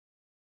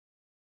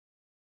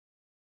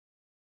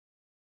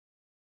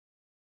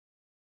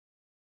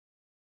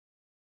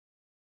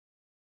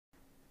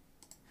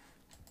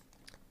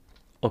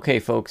Okay,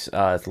 folks,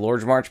 it's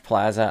Lord's March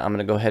Plaza. I'm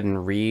going to go ahead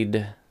and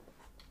read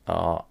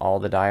all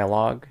the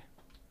dialogue,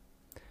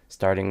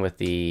 starting with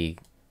the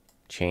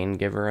chain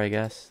giver, I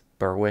guess,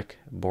 Berwick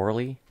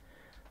Borley.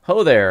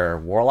 Ho there,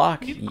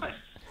 Warlock.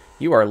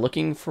 You are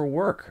looking for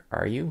work,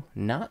 are you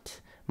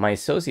not? My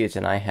associates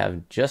and I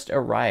have just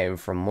arrived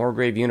from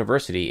Morgrave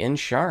University in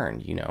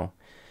Sharn, you know.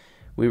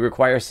 We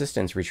require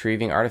assistance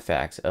retrieving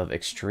artifacts of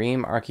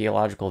extreme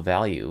archaeological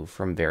value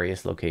from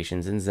various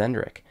locations in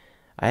Zendrik.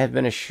 I have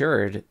been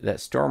assured that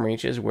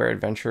Stormreach is where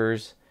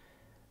adventurers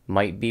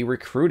might be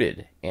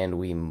recruited, and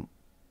we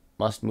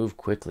must move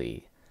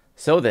quickly.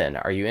 So then,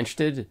 are you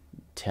interested?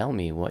 Tell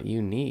me what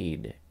you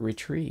need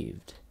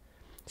retrieved.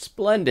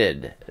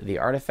 Splendid! The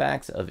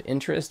artifacts of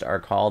interest are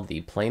called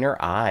the Planar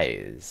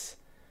Eyes.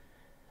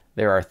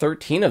 There are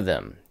 13 of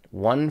them,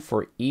 one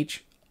for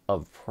each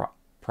of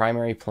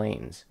primary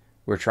planes.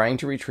 We're trying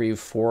to retrieve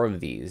 4 of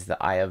these: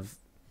 the Eye of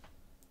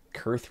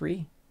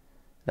Kurthri,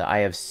 the Eye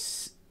of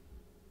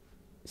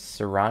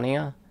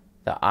Serania,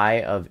 the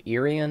Eye of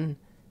Irion,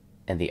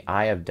 and the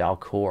Eye of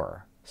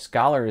Dalcor.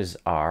 Scholars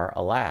are,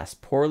 alas,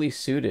 poorly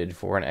suited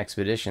for an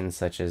expedition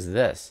such as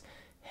this,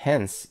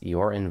 hence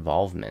your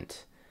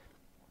involvement.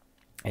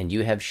 And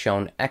you have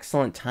shown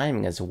excellent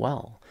timing as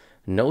well.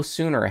 No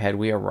sooner had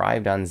we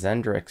arrived on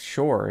Zendrik's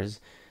shores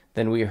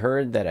than we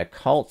heard that a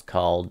cult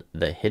called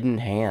the Hidden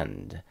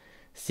Hand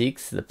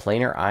seeks the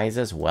Planar Eyes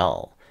as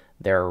well.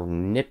 They're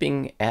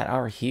nipping at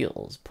our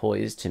heels,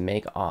 poised to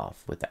make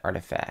off with the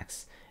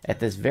artifacts. At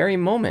this very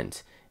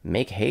moment,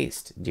 make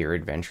haste, dear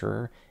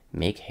adventurer,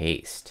 make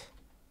haste.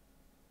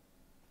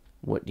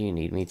 What do you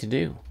need me to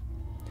do?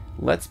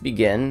 Let's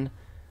begin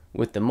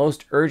with the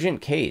most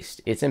urgent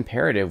case. It's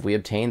imperative we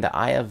obtain the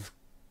Eye of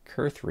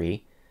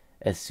Kurthri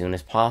as soon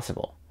as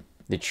possible.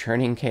 The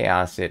churning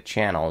chaos it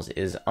channels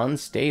is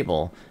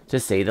unstable, to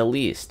say the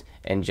least,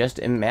 and just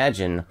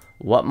imagine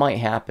what might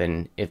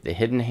happen if the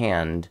Hidden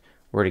Hand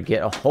were to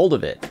get a hold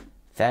of it.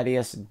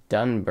 Thaddeus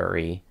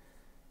Dunbury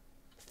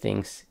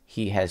thinks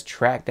he has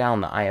tracked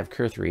down the Eye of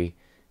Kurthri.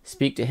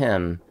 Speak to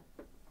him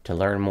to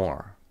learn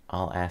more.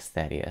 I'll ask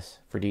Thaddeus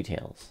for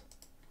details.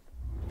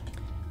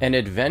 An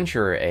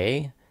adventurer,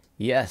 eh?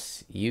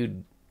 Yes,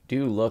 you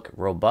do look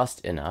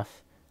robust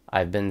enough.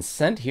 I've been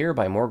sent here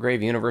by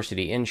Morgrave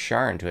University in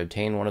Sharn to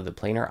obtain one of the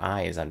Planar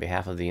Eyes on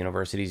behalf of the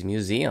university's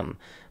museum,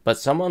 but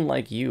someone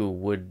like you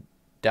would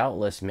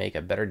doubtless make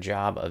a better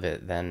job of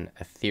it than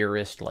a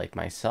theorist like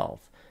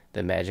myself.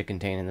 The magic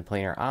contained in the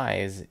Planar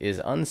Eyes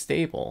is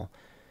unstable,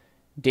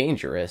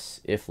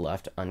 dangerous if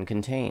left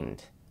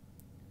uncontained.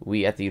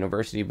 We at the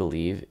university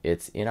believe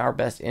it's in our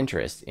best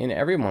interest, in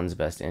everyone's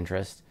best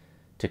interest,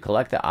 to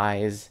collect the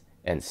eyes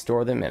and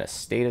store them in a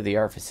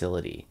state-of-the-art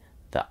facility.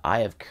 The Eye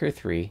of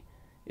Kurthri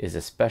is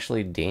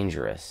especially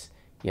dangerous,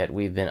 yet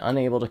we've been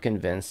unable to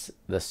convince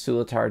the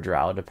Sulatar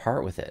Drow to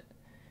part with it,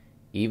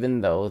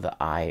 even though the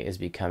eye is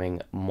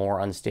becoming more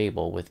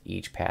unstable with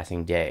each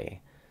passing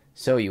day.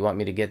 So you want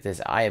me to get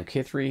this Eye of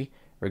Kurthri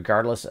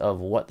regardless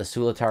of what the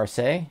Sulatar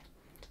say?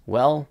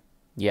 Well,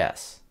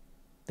 yes.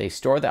 They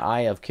store the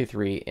Eye of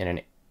Kurthri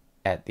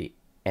at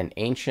an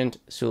ancient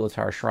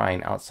Sulatar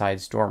shrine outside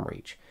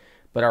Stormreach,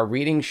 but our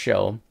readings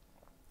show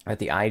that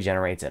the eye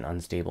generates an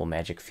unstable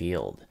magic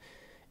field.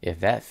 If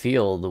that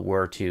field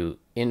were to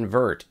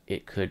invert,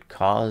 it could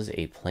cause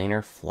a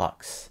planar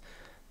flux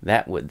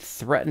that would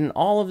threaten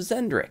all of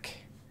Zendrik.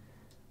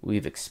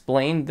 We've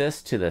explained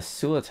this to the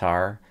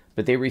Sulatar,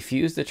 but they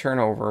refuse to turn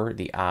over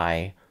the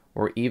eye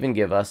or even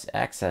give us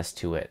access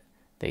to it.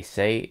 They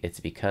say it's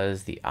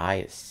because the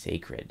eye is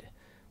sacred,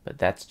 but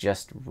that's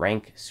just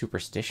rank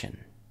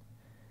superstition.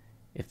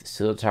 If the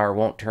Sulatar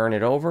won't turn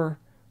it over,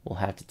 we'll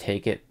have to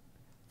take it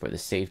for the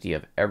safety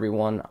of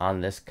everyone on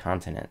this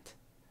continent.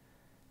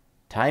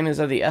 Time is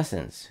of the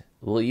essence.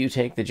 Will you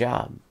take the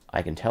job?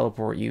 I can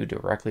teleport you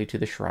directly to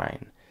the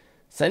shrine.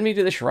 Send me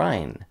to the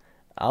shrine.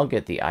 I'll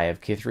get the Eye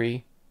of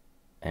Kurthri,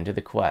 and to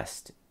the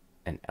quest,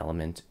 an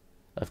element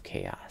of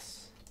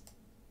chaos.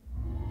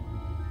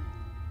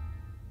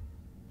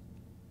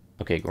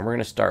 Okay, we're going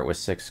to start with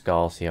 6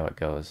 Skull, see how it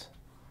goes.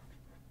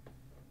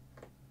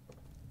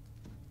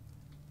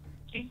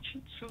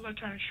 Ancient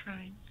Sulatar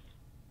Shrine.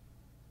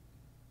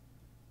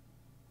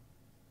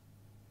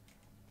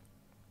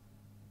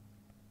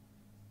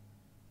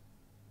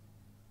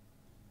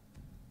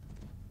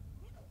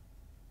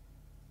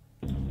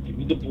 Give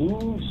me the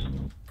booze.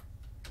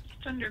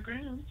 It's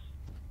underground.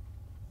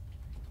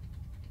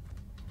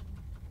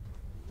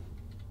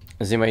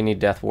 Does anybody need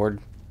Death Ward?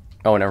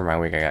 Oh, never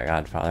mind. We got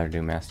Godfather to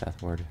do Mass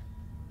Death Ward.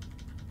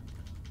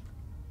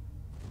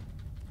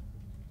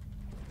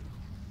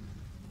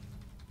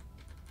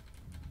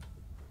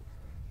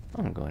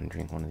 I'm gonna go ahead and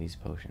drink one of these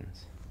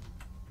potions.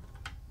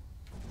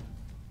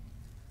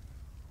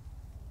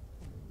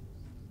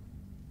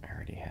 I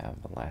already have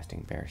a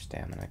lasting bear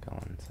stamina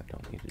going, so I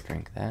don't need to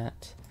drink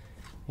that.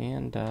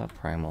 And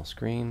Primal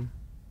Scream.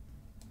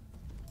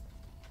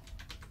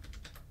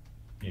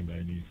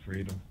 Anybody need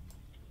freedom?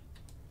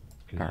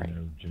 Because All right. you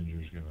know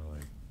Ginger's gonna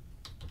like.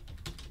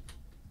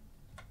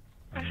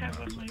 I have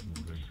one.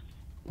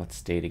 Let's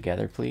stay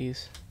together,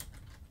 please.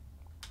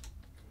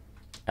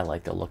 I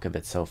like the look of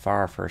it so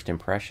far. First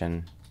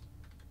impression.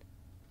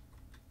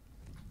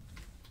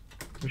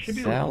 There should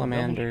be like double strike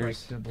Salamanders.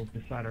 symbols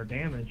beside our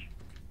damage.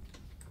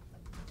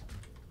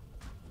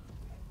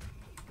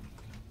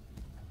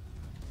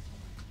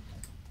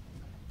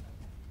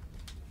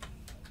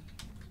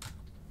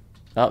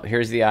 Oh,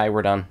 here's the eye.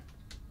 We're done.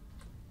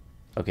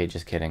 Okay,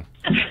 just kidding.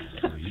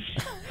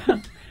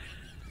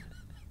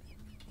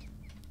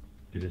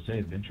 Did it say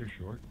adventure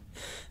short?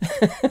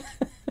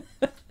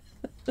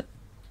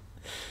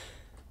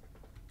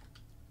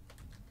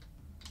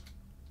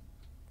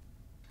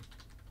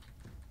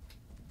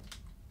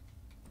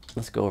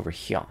 Let's go over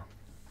here.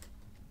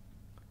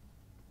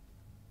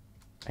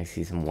 I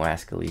see some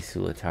Wascally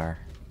Sulitar.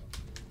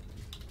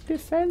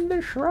 Defend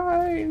the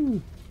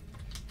shrine!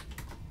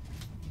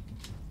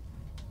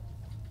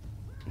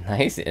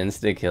 Nice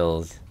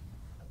insta-kills.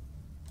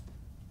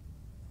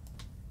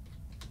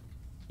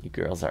 You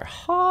girls are You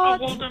hot!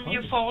 hold them,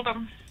 you fold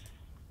them.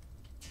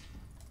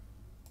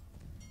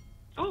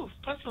 Oh,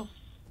 puzzle.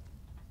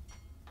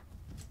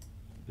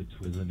 The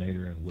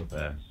Twizzinator and Whip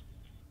Ass.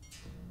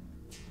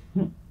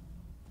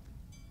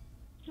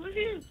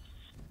 Woohoo.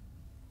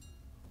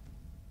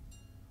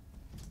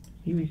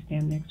 Here we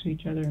stand next to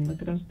each other and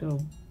look at us go.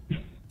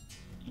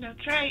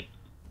 That's right.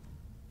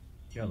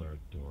 Y'all are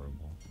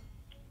adorable.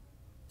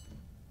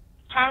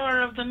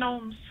 Power of the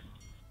gnomes.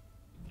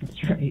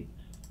 That's right.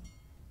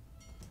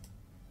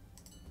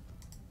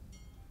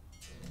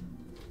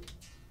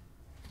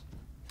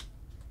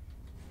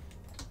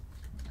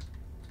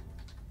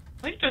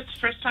 I think that's the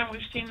first time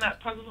we've seen that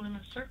puzzle in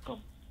a circle,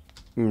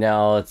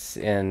 No, it's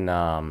in,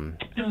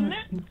 isn't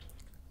it?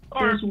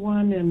 Or, There's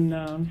one in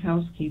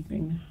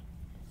housekeeping.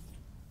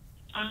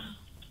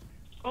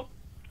 oh,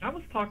 I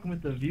was talking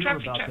with the viewer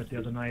Traffic about jam. that the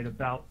other night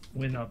about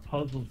when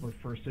puzzles were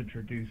first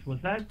introduced. Was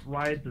that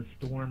Ride the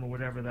Storm or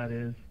whatever that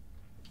is?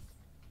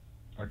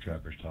 Our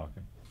trapper's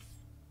talking.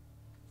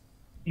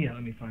 Yeah,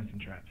 let me find some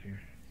traps here.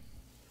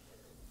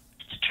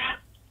 it's a trap.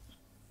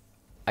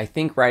 I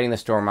think Riding the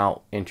Storm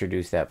Out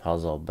introduced that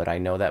puzzle, but I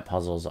know that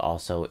puzzle's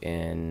also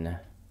in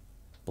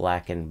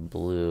Black and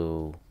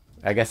Blue.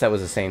 I guess that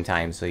was the same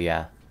time, so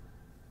yeah.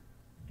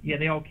 Yeah,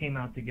 they all came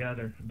out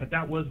together, but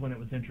that was when it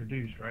was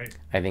introduced, right?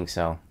 I think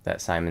so.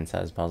 That Simon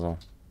Says puzzle.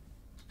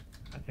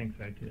 I think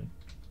so too.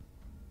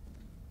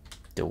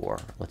 Door.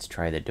 Let's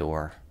try the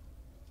door.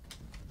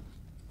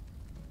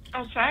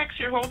 Oh, Sax,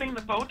 you're holding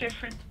the bow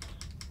different.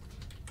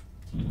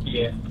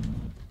 Yeah.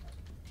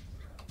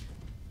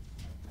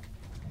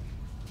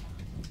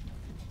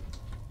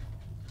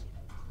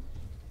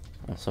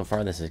 Well, so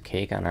far this is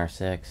cake on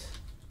R6.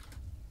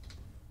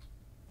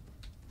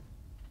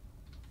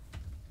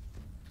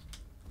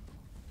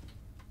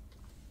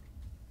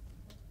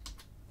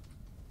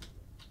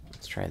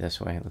 Let's try this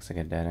way. It looks like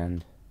a dead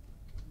end.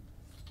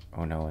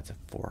 Oh no, it's a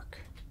fork.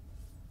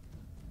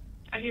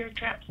 I hear a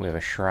trap. We have a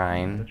The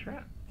shrine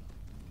trap.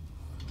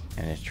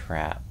 and a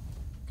trap.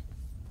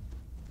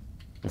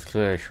 Let's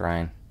clear the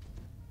shrine.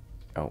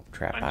 Oh,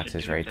 trap Bunch box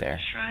of is right dudes at the there.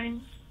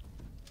 Shrine.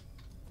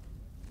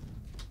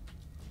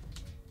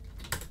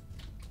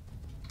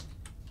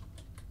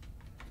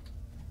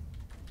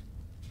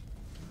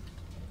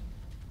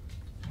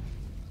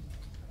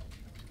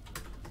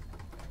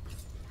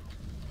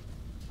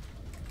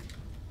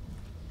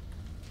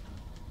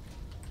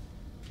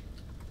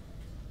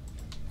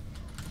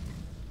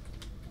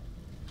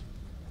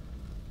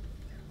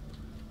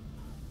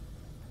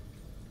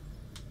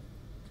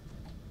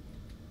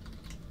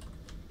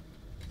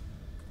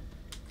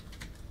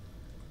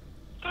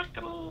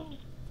 Buckle.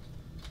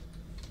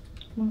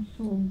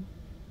 Muscle.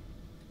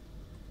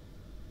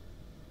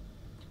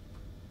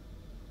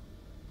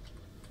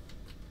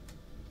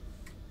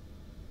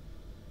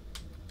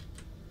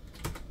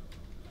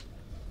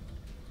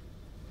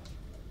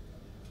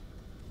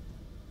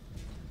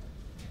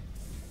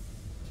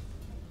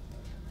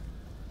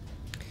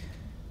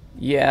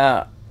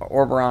 Yeah,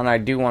 Orberon, I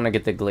do want to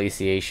get the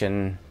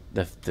glaciation,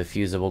 the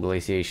fusible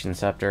glaciation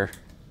scepter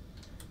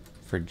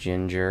for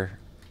Ginger.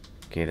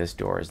 Okay, this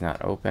door is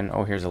not open.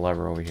 Oh, here's a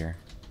lever over here.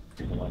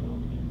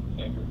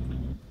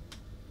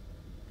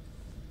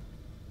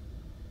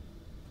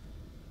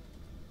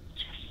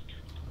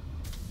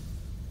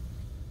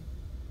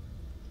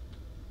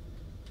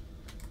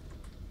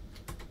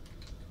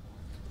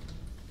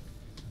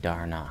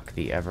 Darnock,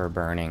 the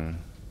ever-burning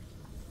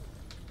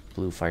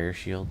blue fire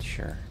shield,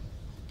 sure.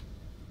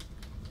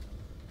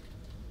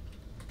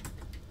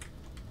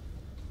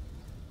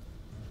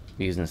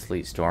 Using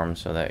Sleet Storm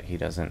so that he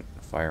doesn't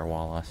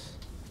firewall us.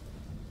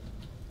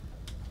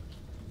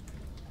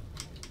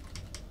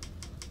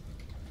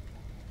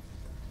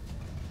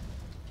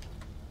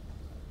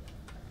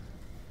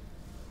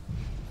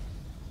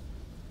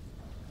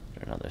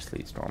 Another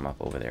Sleet Storm up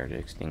over there to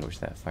extinguish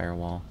that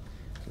firewall.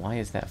 Why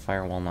is that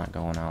firewall not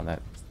going out?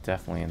 That's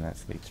definitely in that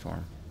Sleet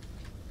Storm.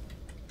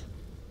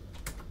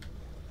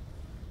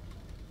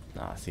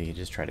 Ah, see, he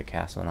just tried to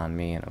cast one on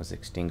me and it was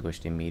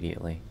extinguished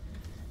immediately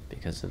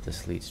because of the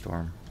Sleet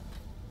Storm.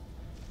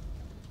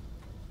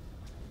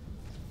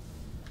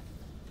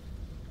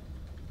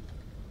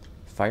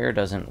 Fire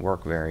doesn't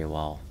work very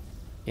well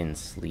in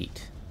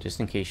sleet, just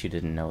in case you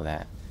didn't know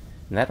that.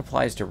 And that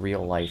applies to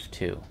real life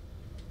too.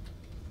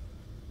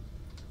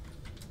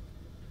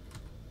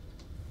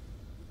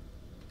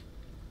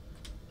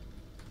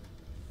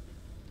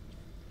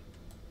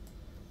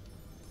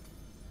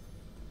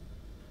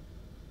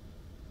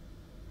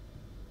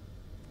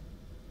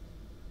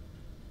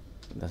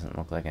 Doesn't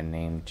look like a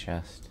named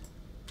chest.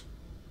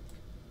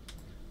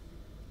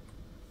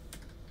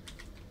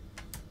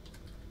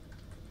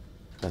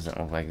 Doesn't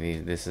look like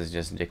this is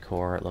just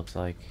decor, it looks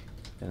like.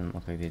 Doesn't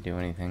look like they do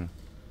anything.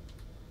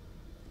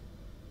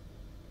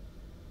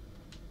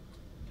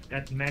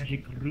 Got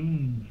magic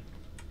runes.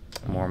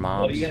 More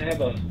Well, mobs. you gotta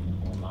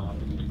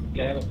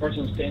have a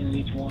person standing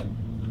in each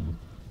one.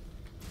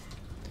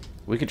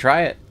 We could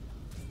try it.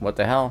 What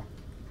the hell?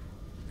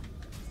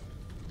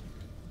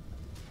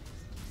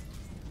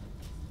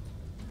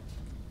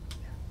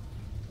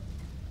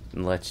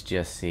 Let's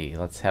just see.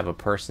 Let's have a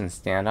person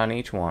stand on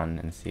each one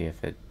and see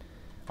if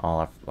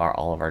all of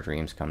our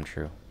dreams come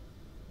true.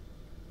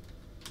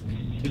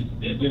 Then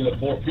the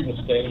 4 people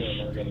standing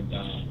there are gonna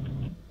die.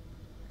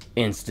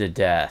 Insta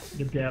death.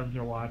 The devs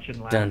are watching,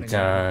 Dun laughing.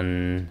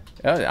 dun.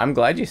 Oh, I'm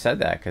glad you said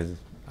that because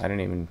I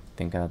didn't even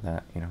think of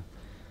that, you know.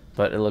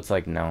 But it looks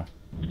like no.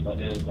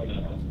 But it is like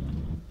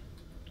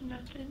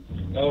Nothing.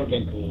 that would've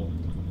been cool.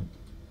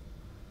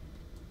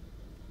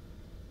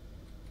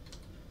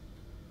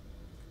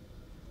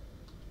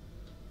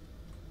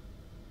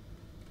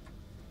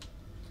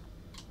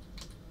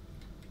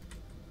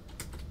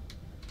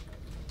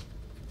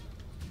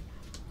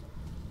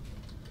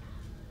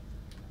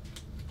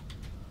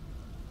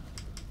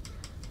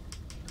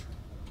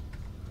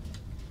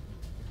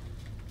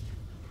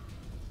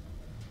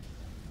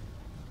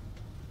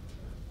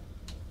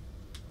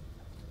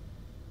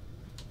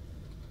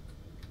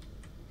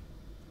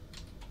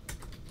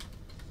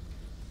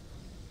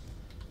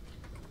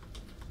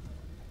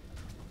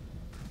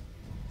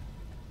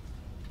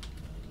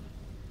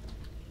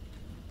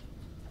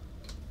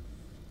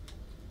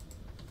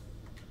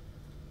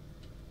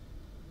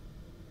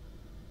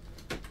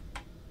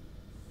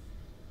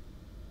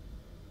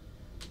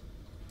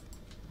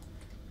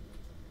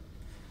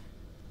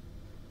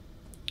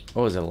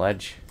 What was it,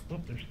 ledge?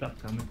 Oh, there's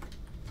stuff coming.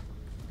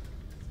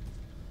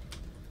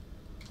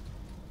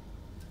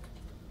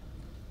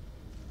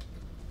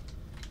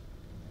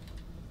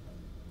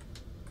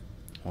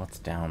 What's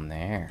down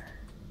there?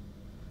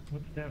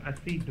 What's down? I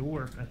see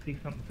door. I see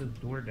something that says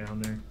door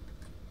down there.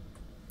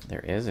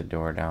 There is a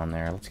door down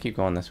there. Let's keep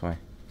going this way.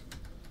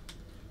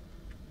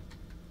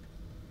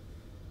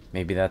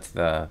 Maybe that's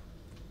the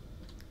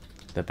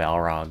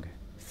Balrog.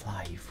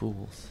 Fly, you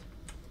fools.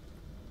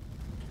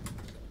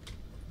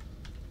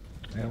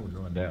 Yeah, we're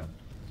going down.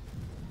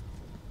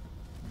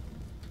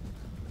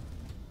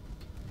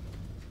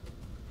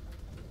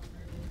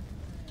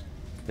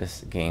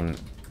 This game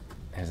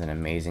has an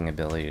amazing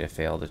ability to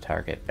fail to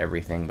target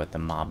everything but the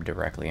mob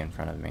directly in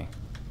front of me.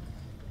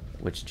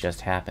 Which just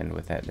happened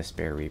with that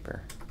Despair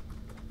Reaper.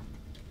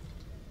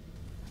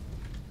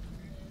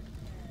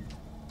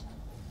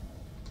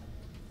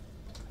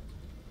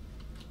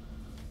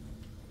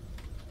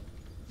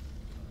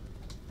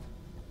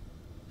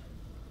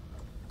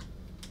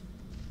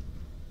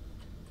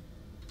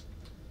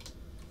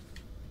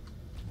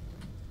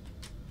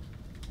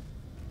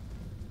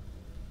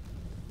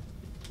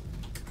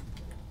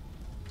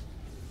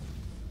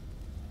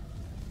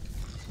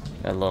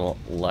 A little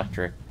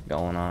electric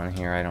going on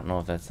here. I don't know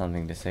if that's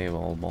something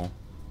disableable.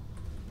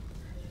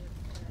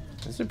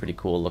 This is a pretty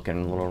cool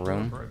looking little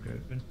room. Broke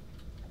open.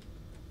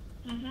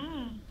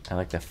 Mm-hmm. I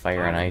like the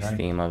fire and ice nice.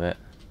 theme of it.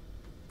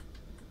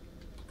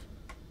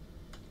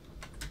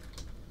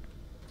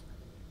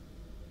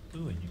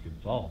 Ooh, and you can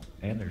fall.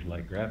 And there's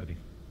light gravity.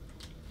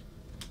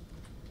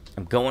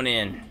 I'm going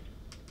in.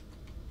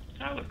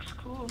 That looks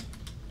cool.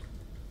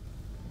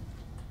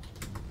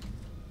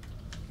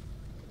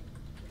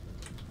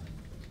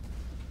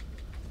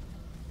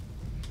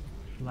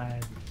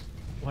 Slads.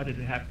 Why did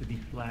it have to be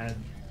slads?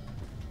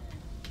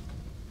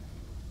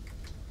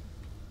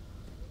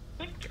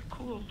 I think they're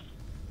cool.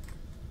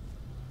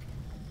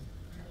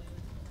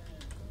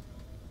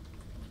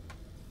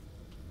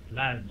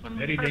 Slads. When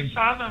Very we first dangerous.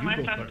 saw them, You I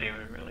go thought first. they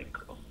were really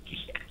cool.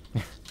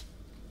 Yeah.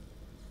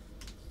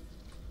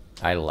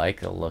 I like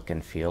the look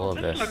and feel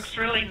of This this. looks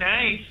really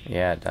nice.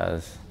 Yeah, it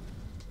does.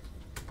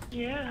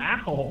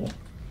 Yeah. Ow!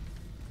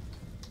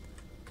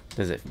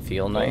 Does it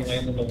feel Don't nice?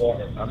 land in the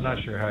water. I'm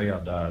not sure how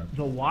y'all died.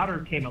 The water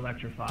came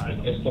electrified.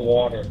 It's the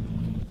water.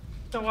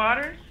 The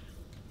water?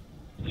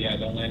 Yeah,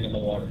 don't land in the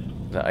water.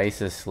 The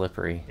ice is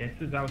slippery. It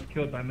says I was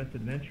killed by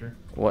misadventure.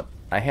 What?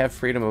 I have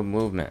freedom of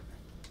movement.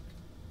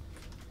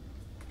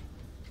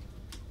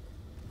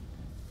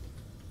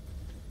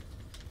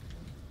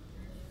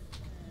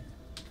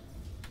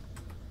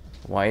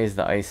 Why is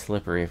the ice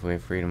slippery if we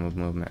have freedom of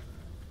movement?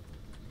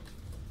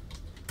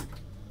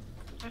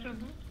 I don't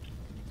know.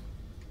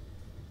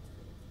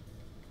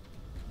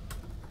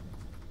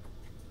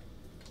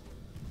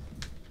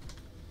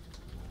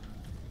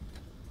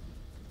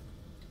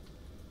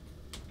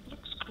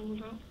 Looks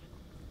Hold on.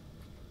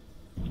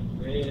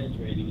 Red's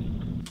ready.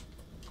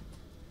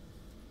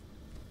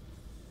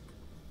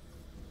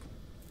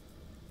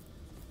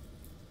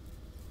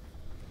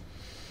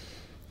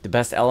 The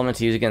best element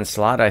to use against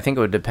slot? I think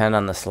it would depend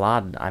on the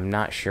slot. I'm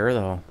not sure,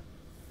 though.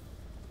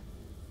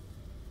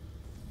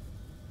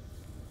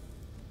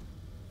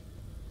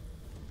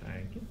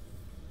 Thank you.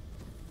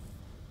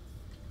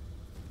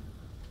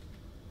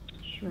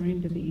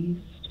 Shrine to the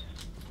east.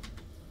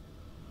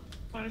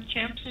 A lot of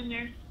champs in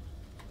there.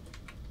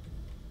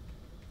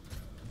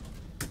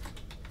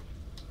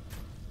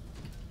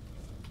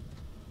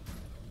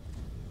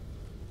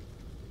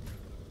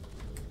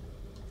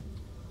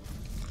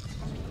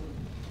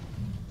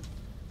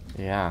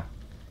 Yeah.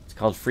 It's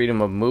called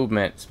freedom of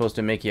movement. It's supposed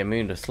to make you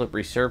immune to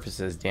slippery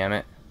surfaces, damn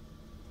it.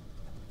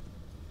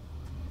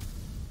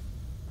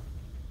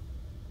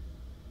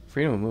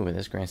 Freedom of movement.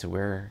 This grants a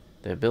wearer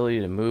the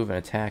ability to move and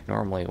attack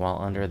normally while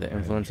under the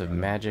influence of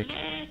magic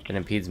that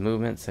impedes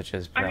movement, such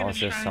as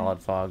paralysis, solid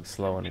fog,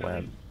 slow, and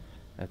web.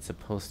 That's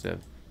supposed to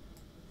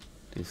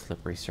do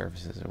slippery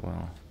surfaces as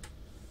well.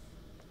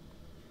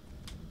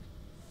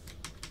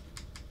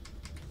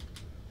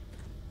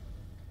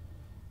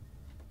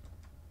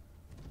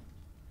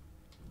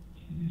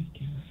 I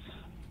guess.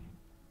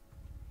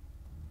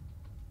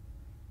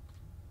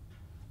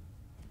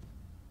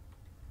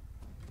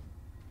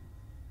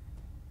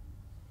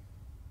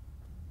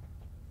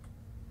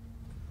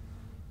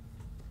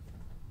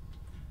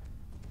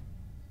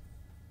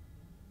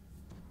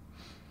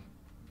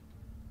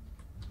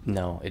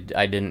 No,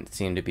 I didn't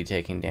seem to be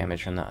taking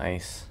damage from the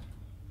ice.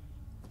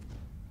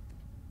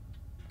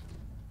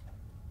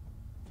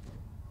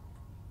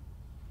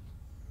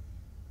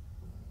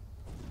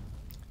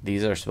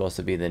 These are supposed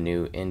to be the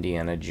new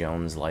Indiana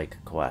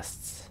Jones-like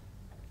quests.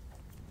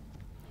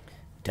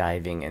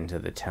 Diving into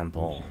the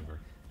temple,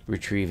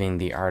 retrieving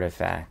the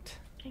artifact.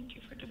 Thank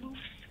you for the move.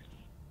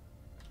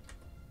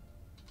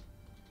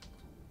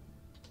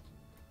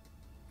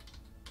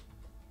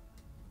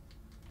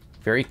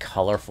 Very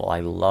colorful.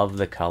 I love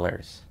the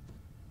colors.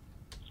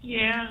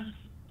 Yeah,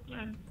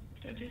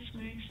 that is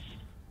nice.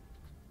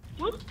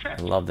 Whoop, I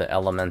crap. love the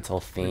elemental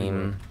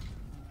theme.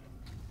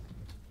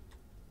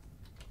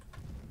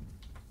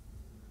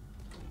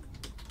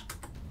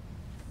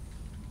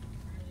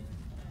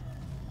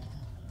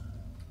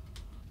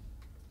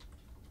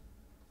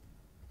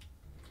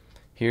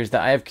 Here's the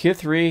Eye of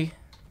Kithri.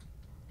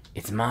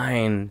 It's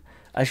mine.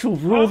 I shall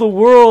rule the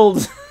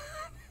world.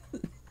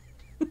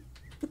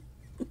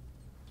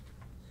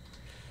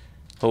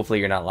 Hopefully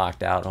you're not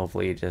locked out.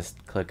 Hopefully you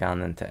just click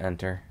on them to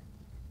enter.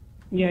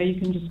 Yeah, you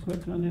can just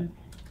click on it.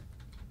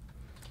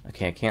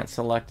 Okay, I can't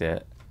select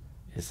it.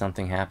 Is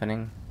something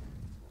happening?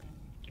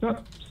 Oh,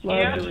 slide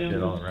Yeah. around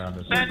Shit all around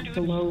us. Bandits.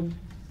 below.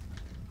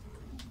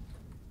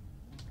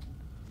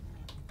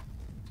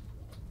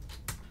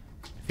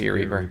 Fear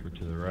Reaper. Reaper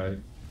to the right.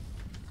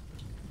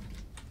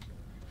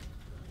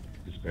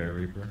 Despair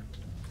Reaper.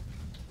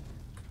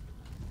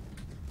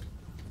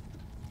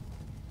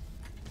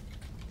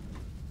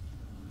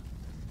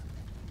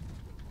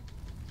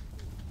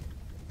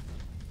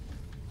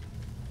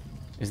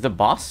 Is the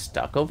boss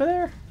stuck over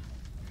there?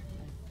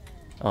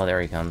 Oh, there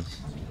he comes.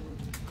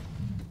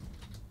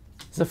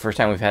 This is the first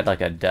time we've had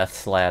like a Death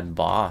Slad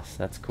boss.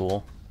 That's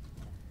cool.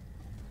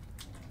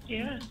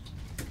 Yeah.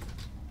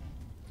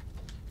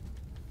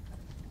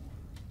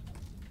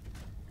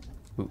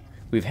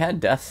 We've had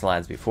Death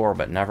Slads before,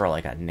 but never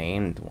like a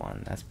named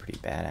one. That's pretty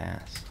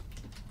badass.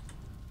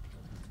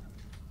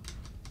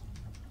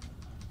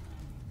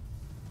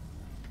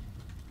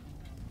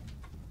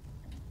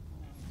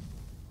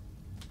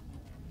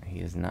 He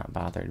is not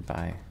bothered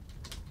by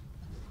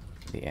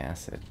the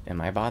acid.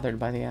 Am I bothered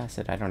by the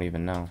acid? I don't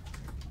even know.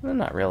 Well,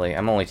 not really.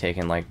 I'm only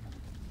taking like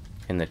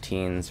in the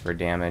teens for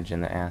damage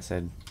in the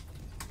acid.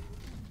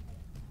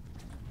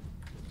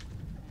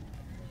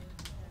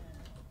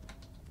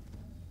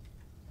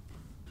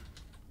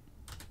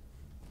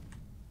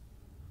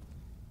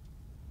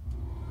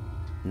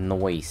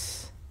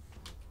 Noise.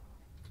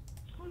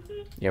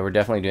 Yeah, we're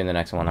definitely doing the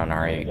next one on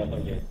R8.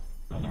 Definitely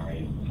on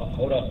R8.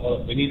 Hold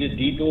up. We need a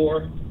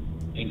detour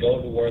and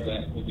go to where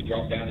we can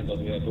drop down and go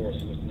to the other door.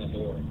 See what's in that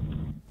door.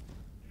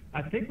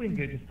 I think we can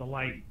get just a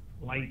light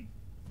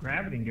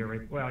gravity and get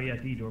right. Well, yeah,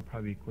 D-door would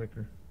probably be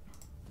quicker.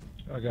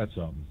 I got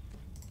something.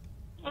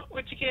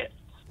 What'd you get?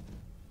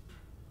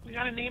 We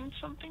gotta name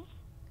something?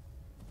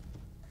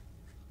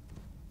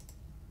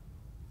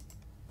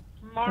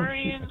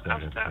 Marion Okay,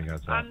 of I the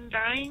got that.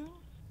 Undying?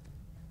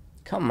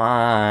 Come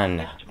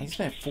on. I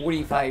spent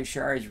 45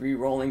 shards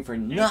re-rolling for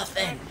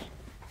nothing.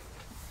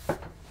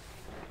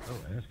 Oh,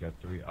 and it's got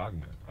 3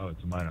 augment. Oh,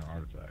 it's a minor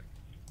artifact.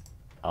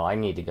 Oh, I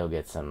need to go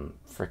get some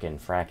frickin'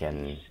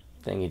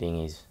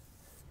 thingy-dingies.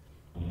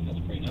 That's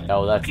pretty nice.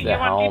 Oh, that's Okay, the you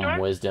want Helm Detour?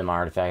 Wisdom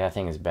artifact. That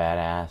thing is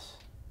badass.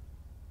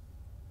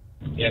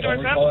 Yeah, don't D-door's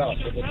up. recall out.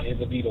 Hit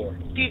the D-door.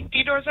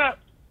 D-door's up.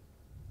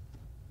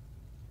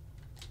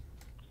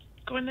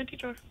 Go in the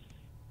D-door.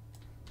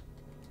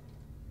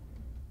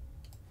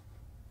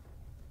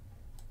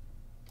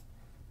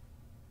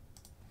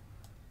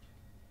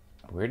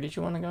 Where did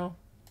you want to go?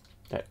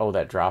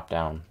 That drop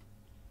down.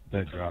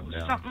 That drop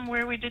down. Something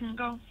where we didn't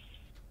go.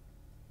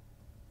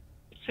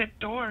 It said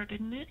door,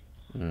 didn't it?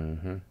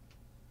 Mm-hmm.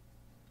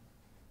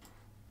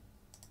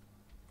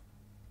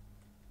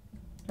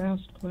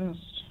 Fast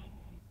quest.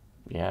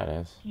 Yeah, it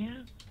is.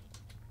 Yeah.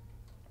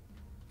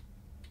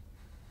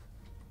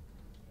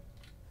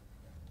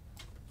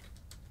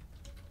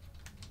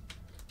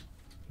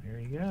 There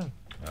you go.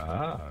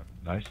 Ah,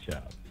 nice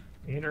job.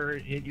 Enter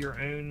at your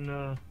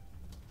own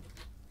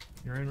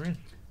risk.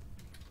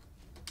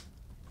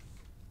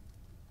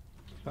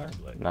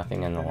 Fireblade.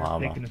 Nothing in the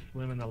lava. Taking a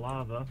swim in the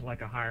lava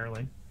like a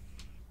hireling.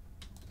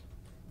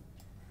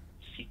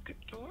 Secret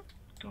door?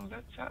 Oh,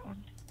 that's that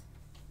one.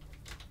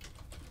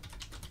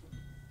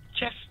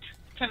 Chest.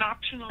 It's an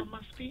optional,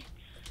 must be.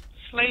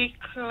 Slay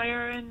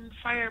Claren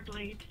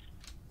Fireblade.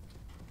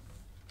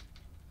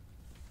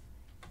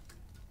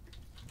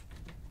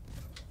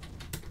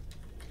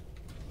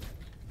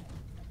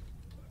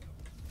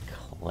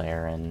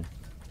 Claren.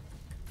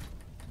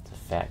 It's a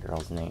fat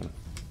girl's name.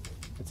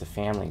 It's a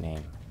family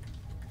name.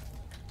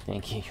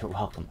 Thank you, you're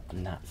welcome.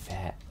 I'm not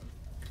fat.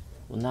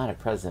 Well, not at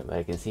present, but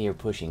I can see you're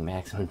pushing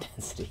maximum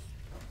density.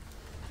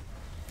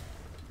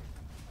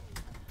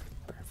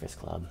 Breakfast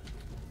Club.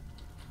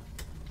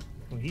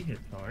 Well, he hits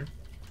hard.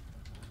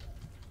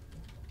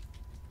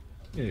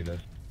 Yeah, he does.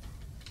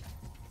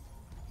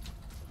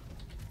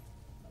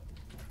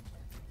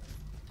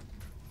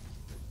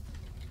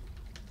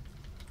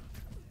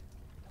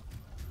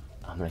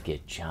 I'm gonna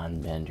get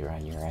John Bender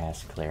on your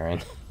ass,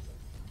 Claren.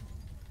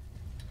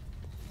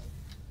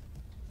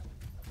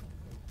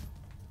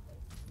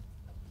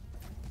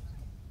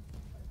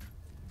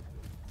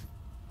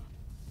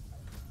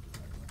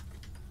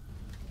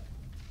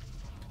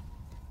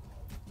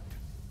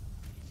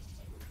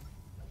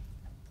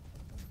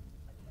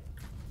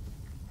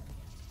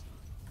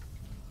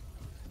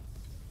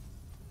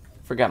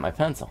 Forgot my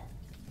pencil.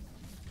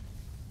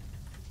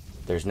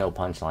 There's no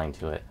punchline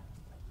to it.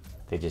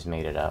 They just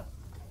made it up.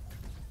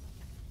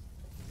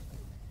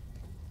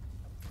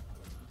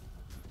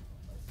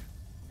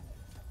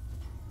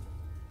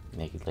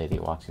 Naked lady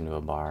walks into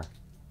a bar.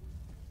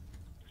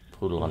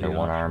 Poodle under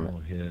one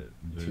arm,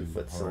 2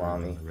 foot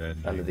salami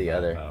under the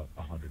other. About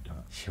 100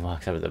 times. She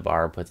walks up to the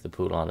bar, puts the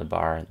poodle on the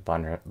bar.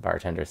 The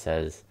bartender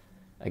says,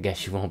 "I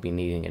guess you won't be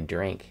needing a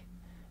drink."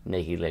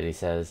 Naked lady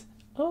says,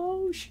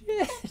 "Oh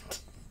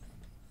shit."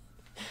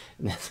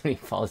 And that's when he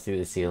falls through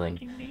the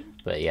ceiling.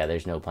 But yeah,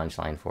 there's no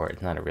punchline for it.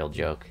 It's not a real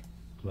joke.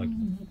 Like,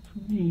 Not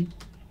for me.